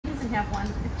have one.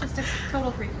 It's just a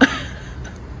total freak.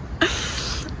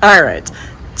 All right.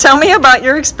 Tell me about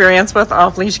your experience with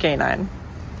off-leash canine.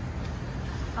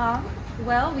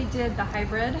 Well, we did the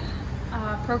hybrid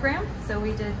program. So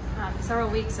we did several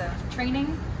weeks of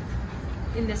training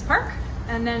in this park,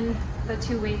 and then the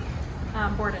 2-week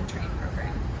board and train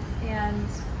program. And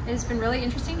it's been really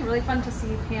interesting and really fun to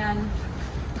see Pan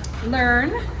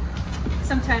learn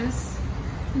sometimes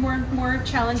more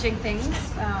challenging things.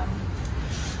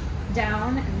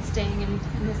 Down and staying in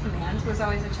his commands was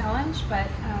always a challenge, but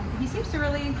he seems to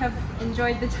really have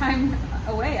enjoyed the time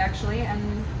away, actually,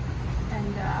 and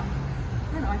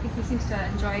I don't know, I think he seems to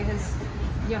enjoy his,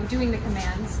 doing the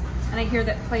commands, and I hear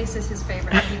that place is his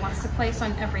favorite. He wants to place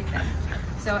on everything,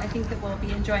 so I think that we'll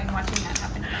be enjoying watching that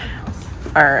happen in our house.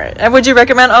 All right, and would you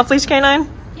recommend off-leash canine?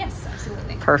 Yes,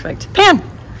 absolutely. Perfect. Pan,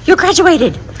 you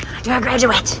graduated. You're a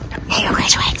graduate. You're a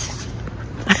graduate.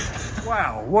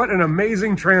 Wow, what an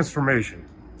amazing transformation.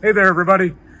 Hey there,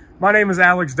 everybody. My name is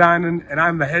Alex Dinan, and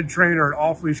I'm the head trainer at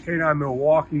Off Leash Canine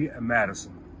Milwaukee and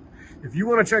Madison. If you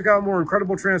want to check out more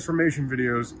incredible transformation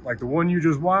videos like the one you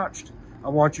just watched, I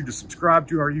want you to subscribe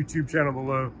to our YouTube channel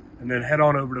below and then head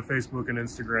on over to Facebook and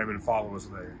Instagram and follow us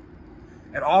there.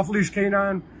 At Off Leash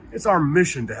Canine, it's our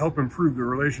mission to help improve the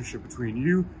relationship between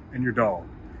you and your dog.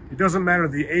 It doesn't matter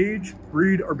the age,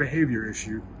 breed, or behavior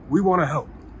issue, we want to help.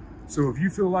 So if you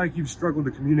feel like you've struggled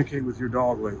to communicate with your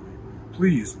dog lately,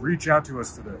 please reach out to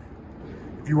us today.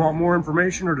 If you want more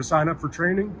information or to sign up for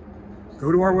training,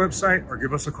 go to our website or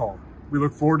give us a call. We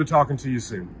look forward to talking to you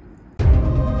soon.